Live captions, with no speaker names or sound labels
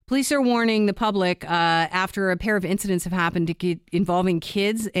Police are warning the public after a pair of incidents have happened involving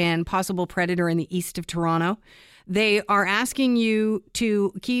kids and possible predator in the east of Toronto. They are asking you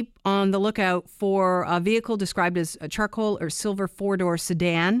to keep on the lookout for a vehicle described as a charcoal or silver four-door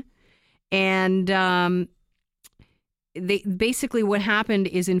sedan. And basically what happened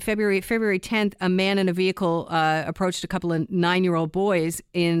is in February 10th, a man in a vehicle approached a couple of 9-year-old boys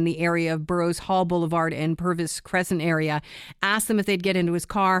in the area of Burroughs Hall Boulevard and Purvis Crescent area, asked them if they'd get into his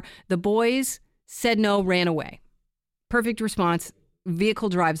car. The boys said no, ran away. Perfect response. Vehicle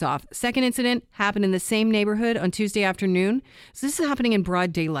drives off. Second incident happened in the same neighborhood on Tuesday afternoon. So this is happening in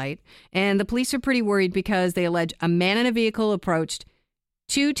broad daylight. And the police are pretty worried because they allege a man in a vehicle approached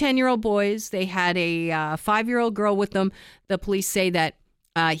two 10-year-old boys. They had a 5-year-old girl with them. The police say that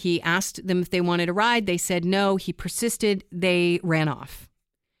he asked them if they wanted a ride. They said no. He persisted. They ran off.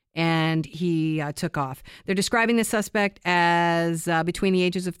 And he took off. They're describing the suspect as between the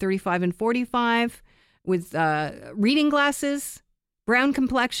ages of 35 and 45 with reading glasses, brown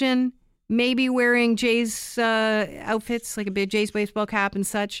complexion, maybe wearing Jay's outfits, like a Jay's baseball cap and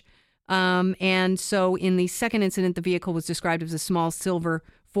such. And so in the second incident, the vehicle was described as a small silver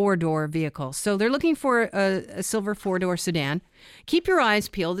four-door vehicle. So they're looking for a silver four-door sedan. Keep your eyes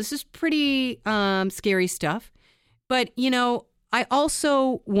peeled. This is pretty scary stuff. But, you know, I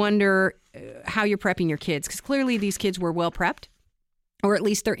also wonder how you're prepping your kids, because clearly these kids were well prepped, or at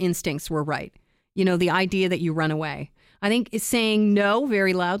least their instincts were right. You know, the idea that you run away. I think saying no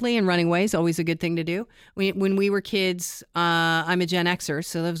very loudly and running away is always a good thing to do. When we were kids, I'm a Gen Xer,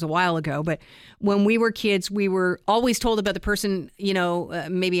 so that was a while ago. But when we were kids, we were always told about the person, you know,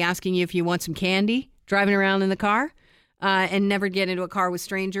 maybe asking you if you want some candy, driving around in the car, and never get into a car with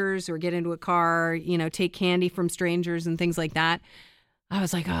strangers or get into a car, you know, take candy from strangers and things like that. I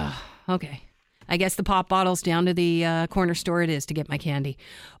was like, oh, okay. I guess the pop bottles down to the corner store it is to get my candy.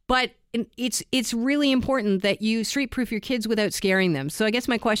 But it's really important that you street-proof your kids without scaring them. So I guess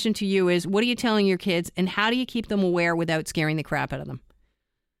my question to you is, what are you telling your kids, and how do you keep them aware without scaring the crap out of them?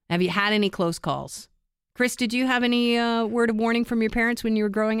 Have you had any close calls? Chris, did you have any word of warning from your parents when you were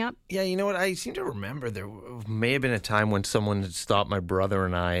growing up? Yeah, you know what? I seem to remember there may have been a time when someone had stopped my brother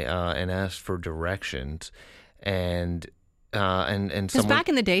and I and asked for directions, and because back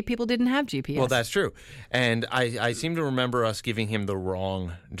in the day, people didn't have GPS. Well, that's true. And I seem to remember us giving him the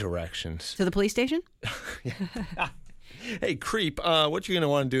wrong directions. To the police station? Hey, creep, what you're going to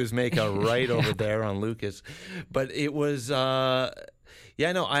want to do is make a right over there on Lucas. But it was, I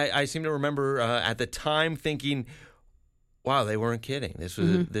seem to remember at the time thinking, wow, they weren't kidding. This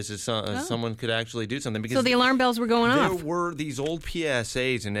is someone could actually do something. Because so the alarm bells were going off. There were these old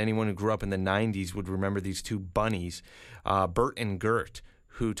PSAs, and anyone who grew up in the 90s would remember these two bunnies, Bert and Gert,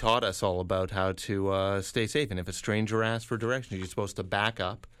 who taught us all about how to stay safe. And if a stranger asks for directions, you're supposed to back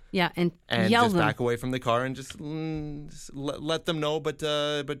up. Yeah, and yell just them. Back away from the car and just let them know, but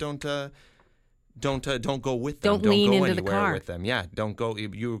don't go with them. Don't lean go into the car with them. Yeah, don't go.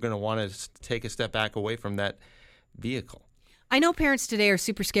 You're going to want to take a step back away from that vehicle. I know parents today are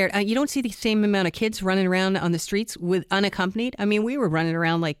super scared. You don't see the same amount of kids running around on the streets with unaccompanied. I mean, we were running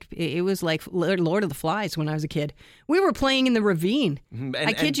around like it was like Lord of the Flies when I was a kid. We were playing in the ravine.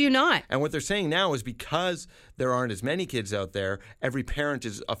 I kid you not. And what they're saying now is because there aren't as many kids out there, every parent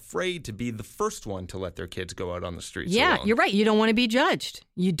is afraid to be the first one to let their kids go out on the streets. Yeah, alone. You're right. You don't want to be judged.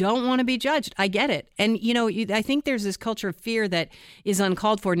 You don't want to be judged. I get it. And, you know, I think there's this culture of fear that is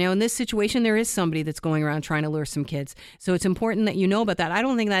uncalled for. Now, in this situation, there is somebody that's going around trying to lure some kids. So it's important that you know about that. I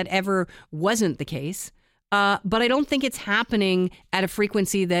don't think that ever wasn't the case. But I don't think it's happening at a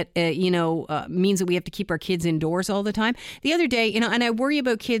frequency that, means that we have to keep our kids indoors all the time. The other day, and I worry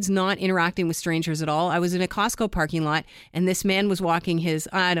about kids not interacting with strangers at all. I was in a Costco parking lot, and this man was walking his,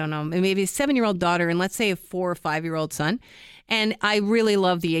 I don't know, maybe a 7-year-old daughter and let's say a 4 or 5-year-old son. And I really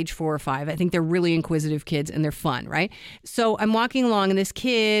love the age 4 or 5. I think they're really inquisitive kids and they're fun, right? So I'm walking along and this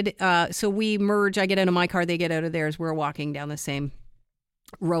kid, so we merge. I get out of my car, they get out of theirs. We're walking down the same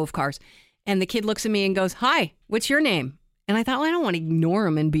row of cars. And the kid looks at me and goes, "Hi, what's your name?" And I thought, well, I don't want to ignore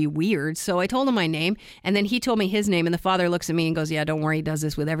him and be weird. So I told him my name. And then he told me his name. And the father looks at me and goes, "Yeah, don't worry. He does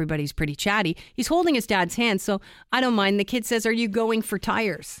this with everybody. He's pretty chatty." He's holding his dad's hand. So I don't mind. The kid says, "Are you going for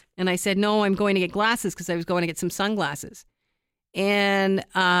tires?" And I said, "No, I'm going to get glasses," because I was going to get some sunglasses. And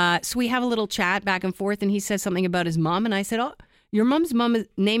so we have a little chat back and forth. And he says something about his mom. And I said, "Oh, your mom's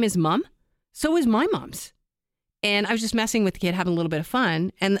name is Mum? So is my mom's." And I was just messing with the kid, having a little bit of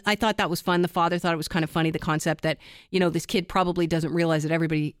fun. And I thought that was fun. The father thought it was kind of funny, the concept that, this kid probably doesn't realize that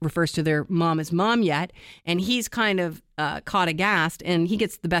everybody refers to their mom as mom yet. And he's kind of caught aghast, and he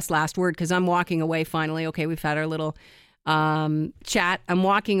gets the best last word because I'm walking away finally. Okay, we've had our little chat. I'm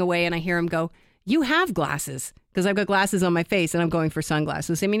walking away and I hear him go, "You have glasses." Because I've got glasses on my face and I'm going for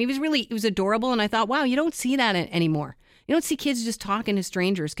sunglasses. I mean, he was adorable. And I thought, wow, you don't see that anymore. You don't see kids just talking to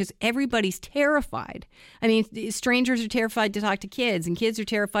strangers because everybody's terrified. I mean, strangers are terrified to talk to kids, and kids are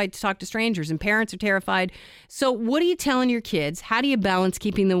terrified to talk to strangers, and parents are terrified. So what are you telling your kids? How do you balance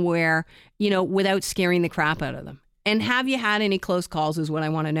keeping them aware, without scaring the crap out of them? And have you had any close calls is what I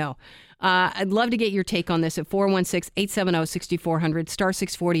want to know. I'd love to get your take on this at 416-870-6400, star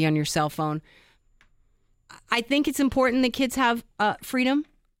 640 on your cell phone. I think it's important that kids have freedom.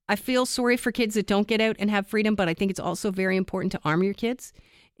 I feel sorry for kids that don't get out and have freedom, but I think it's also very important to arm your kids,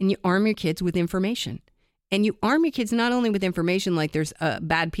 and you arm your kids with information. And you arm your kids not only with information like there's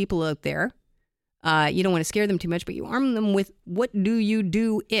bad people out there. You don't want to scare them too much, but you arm them with what do you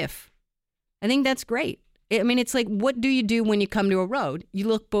do if? I think that's great. I mean, it's like, what do you do when you come to a road? You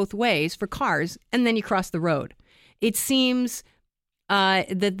look both ways for cars, and then you cross the road. It seems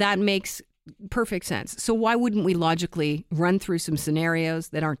that makes perfect sense. So why wouldn't we logically run through some scenarios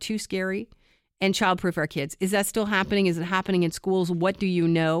that aren't too scary and childproof our kids? Is that still happening? Is it happening in schools? What do you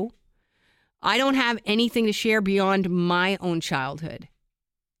know? I don't have anything to share beyond my own childhood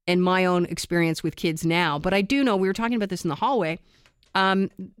and my own experience with kids now. But I do know, we were talking about this in the hallway,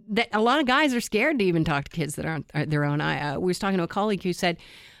 that a lot of guys are scared to even talk to kids that aren't their own. We was talking to a colleague who said,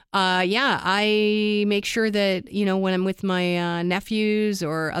 I make sure that, when I'm with my nephews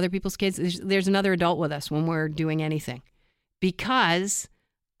or other people's kids, there's another adult with us when we're doing anything. Because,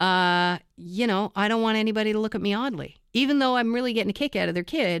 I don't want anybody to look at me oddly. Even though I'm really getting a kick out of their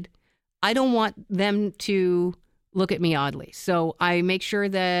kid, I don't want them to look at me oddly. So I make sure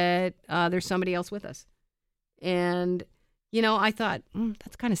that there's somebody else with us. And, I thought,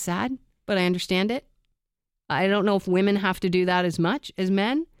 that's kind of sad, but I understand it. I don't know if women have to do that as much as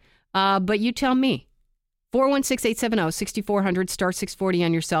men. But you tell me. 416-870-6400, star 640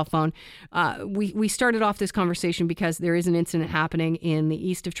 on your cell phone. We started off this conversation because there is an incident happening in the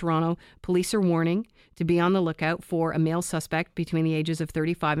east of Toronto. Police are warning to be on the lookout for a male suspect between the ages of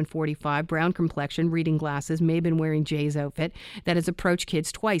 35 and 45, brown complexion, reading glasses, may have been wearing Jay's outfit, that has approached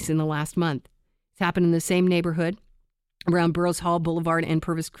kids twice in the last month. It's happened in the same neighborhood around Burroughs Hall Boulevard and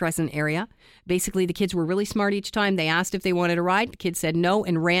Purvis Crescent area. Basically, the kids were really smart each time. They asked if they wanted a ride. The kids said no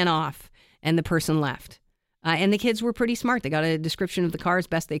and ran off, and the person left. And the kids were pretty smart. They got a description of the car as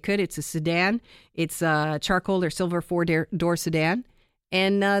best they could. It's a sedan. It's a charcoal or silver four-door sedan.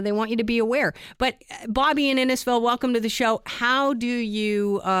 And they want you to be aware. But Bobby in Innisfil, welcome to the show. How do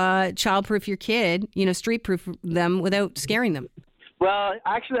you childproof your kid, street-proof them without scaring them? Well,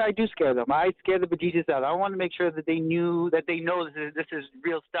 actually, I do scare them. I scare the bejesus out. I want to make sure that they know this is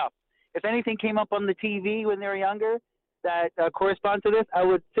real stuff. If anything came up on the TV when they were younger that correspond to this, I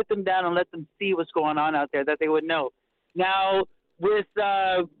would sit them down and let them see what's going on out there, that they would know. Now, with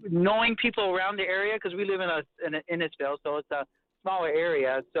knowing people around the area, because we live in Innisfil, so it's a smaller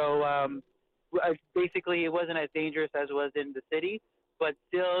area. So basically, it wasn't as dangerous as it was in the city. But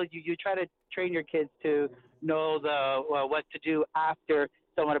still, you try to train your kids to know what to do after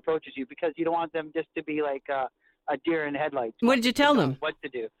someone approaches you, because you don't want them just to be like a deer in the headlights. What did you tell them? What to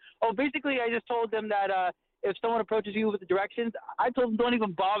do? Oh, basically, I just told them that if someone approaches you with the directions, I told them don't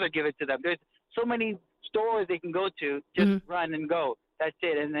even bother give it to them. There's so many stores they can go to. Just run and go. That's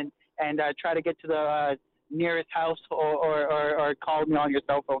it. And try to get to the nearest house or call me on your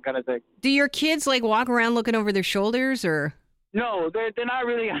cell phone kind of thing. Do your kids walk around looking over their shoulders or? No, they're not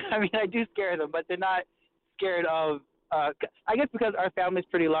really. I mean, I do scare them, but they're not scared of. I guess because our family's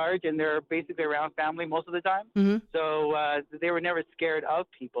pretty large and they're basically around family most of the time. Mm-hmm. So they were never scared of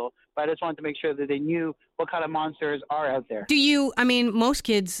people. But I just wanted to make sure that they knew what kind of monsters are out there. Most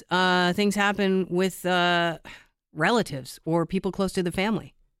kids, things happen with relatives or people close to the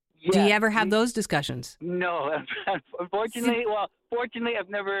family. Yeah. Do you ever have those discussions? No, unfortunately. Fortunately, I've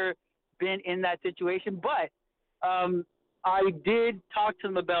never been in that situation, but. I did talk to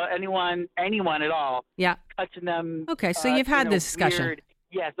them about anyone at all. Yeah. Touching them. Okay, so you've had this discussion. Weird,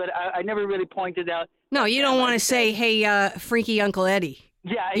 yes, but I never really pointed out. No, you don't want to say, hey, freaky Uncle Eddie.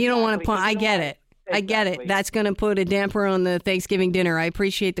 Yeah, exactly. You don't want to point. I get it. Exactly. I get it. That's going to put a damper on the Thanksgiving dinner. I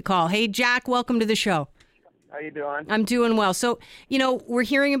appreciate the call. Hey, Jack, welcome to the show. How you doing? I'm doing well. So, we're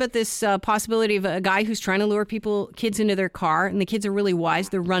hearing about this possibility of a guy who's trying to lure kids into their car, and the kids are really wise.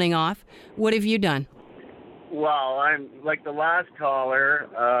 They're running off. What have you done? Well, I'm like the last caller.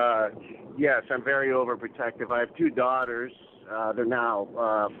 Yes, I'm very overprotective. I have two daughters. They're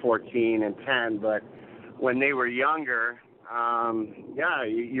now 14 and 10, but when they were younger,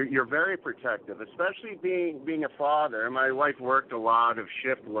 you're very protective, especially being a father. My wife worked a lot of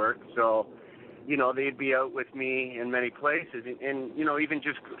shift work, so they'd be out with me in many places, and even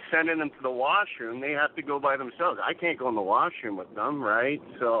just sending them to the washroom, they have to go by themselves. I can't go in the washroom with them, right?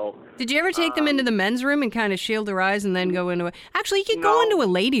 So, did you ever take them into the men's room and kind of shield their eyes and then go into a... Actually, you could go into a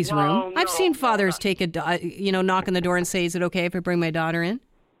ladies' room. I've seen fathers take knock on the door and say, "Is it okay if I bring my daughter in?"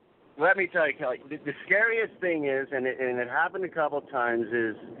 Let me tell you, Kelly, the scariest thing is, and it happened a couple of times,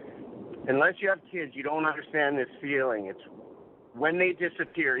 is unless you have kids, you don't understand this feeling. It's when they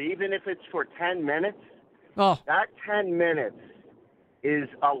disappear, even if it's for 10 minutes, that 10 minutes is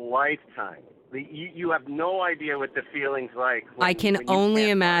a lifetime. You have no idea what the feeling's like. I can only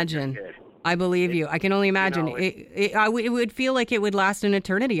imagine. I believe you. I can only imagine. It would feel like it would last an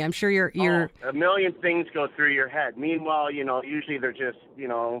eternity. I'm sure you're... a million things go through your head. Meanwhile, usually they're just,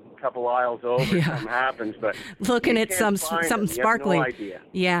 a couple aisles over, something happens. But looking at something sparkling. You have no idea.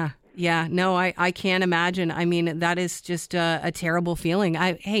 Yeah. Yeah, no, I can't imagine. I mean, that is just a terrible feeling.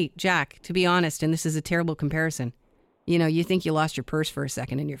 Hey, Jack, to be honest, and this is a terrible comparison, you think you lost your purse for a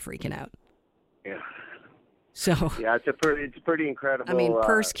second and you're freaking out. Yeah. So. Yeah, it's pretty incredible. I mean,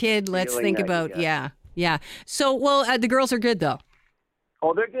 purse kid, let's think about, yeah. So, well, the girls are good, though.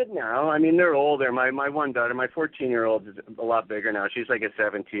 Oh, they're good now. I mean, they're older. My one daughter, my 14-year-old is a lot bigger now. She's like a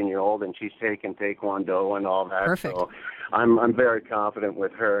 17-year-old, and she's taken Taekwondo and all that. Perfect. So I'm very confident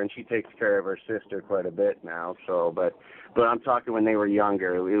with her, and she takes care of her sister quite a bit now. So, but I'm talking when they were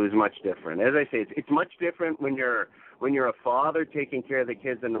younger, it was much different. As I say, it's much different when you're a father taking care of the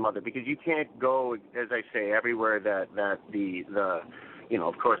kids and the mother, because you can't go, as I say, everywhere that the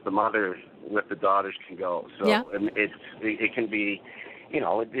of course the mothers with the daughters can go. So it can be.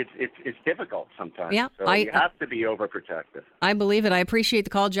 It's difficult sometimes. Yeah, so you have to be overprotective. I believe it. I appreciate the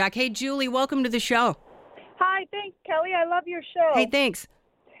call, Jack. Hey, Julie, welcome to the show. Hi, thanks, Kelly. I love your show. Hey, thanks.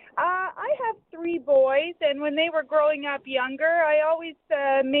 I have 3 boys, and when they were growing up younger, I always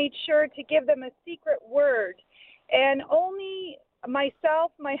made sure to give them a secret word. And only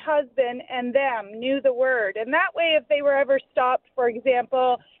myself, my husband, and them knew the word. And that way, if they were ever stopped, for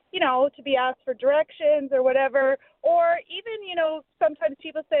example, to be asked for directions or whatever, or even, sometimes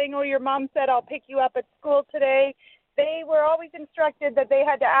people saying, "Oh, your mom said I'll pick you up at school today," they were always instructed that they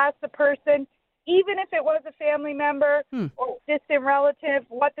had to ask the person, even if it was a family member or distant relative,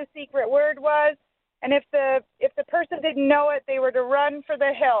 what the secret word was. And if the person didn't know it, they were to run for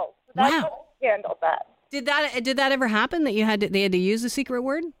the hills. So that's how we handled that. Did that ever happen that they had to use the secret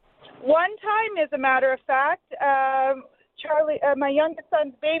word? One time, as a matter of fact, Charlie, my youngest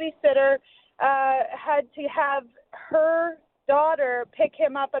son's babysitter, had to have her daughter pick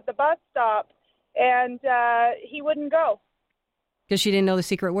him up at the bus stop, and he wouldn't go. Because she didn't know the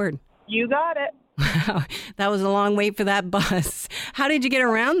secret word. You got it. Wow, that was a long wait for that bus. How did you get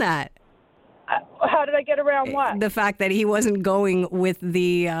around that? How did I get around what? The fact that he wasn't going with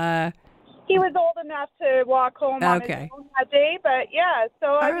the... He was old enough to walk home on his own that day, but yeah,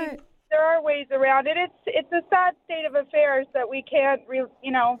 so I mean, there are ways around it. It's a sad state of affairs that we can't,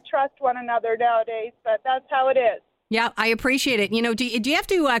 trust one another nowadays, but that's how it is. Yeah, I appreciate it. Do you have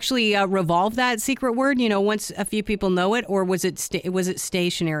to actually revolve that secret word? Once a few people know it, or was it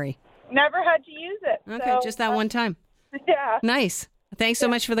stationary? Never had to use it. Okay, so, just that one time. Yeah. Nice. Thanks so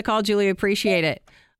much for the call, Julie. Appreciate it.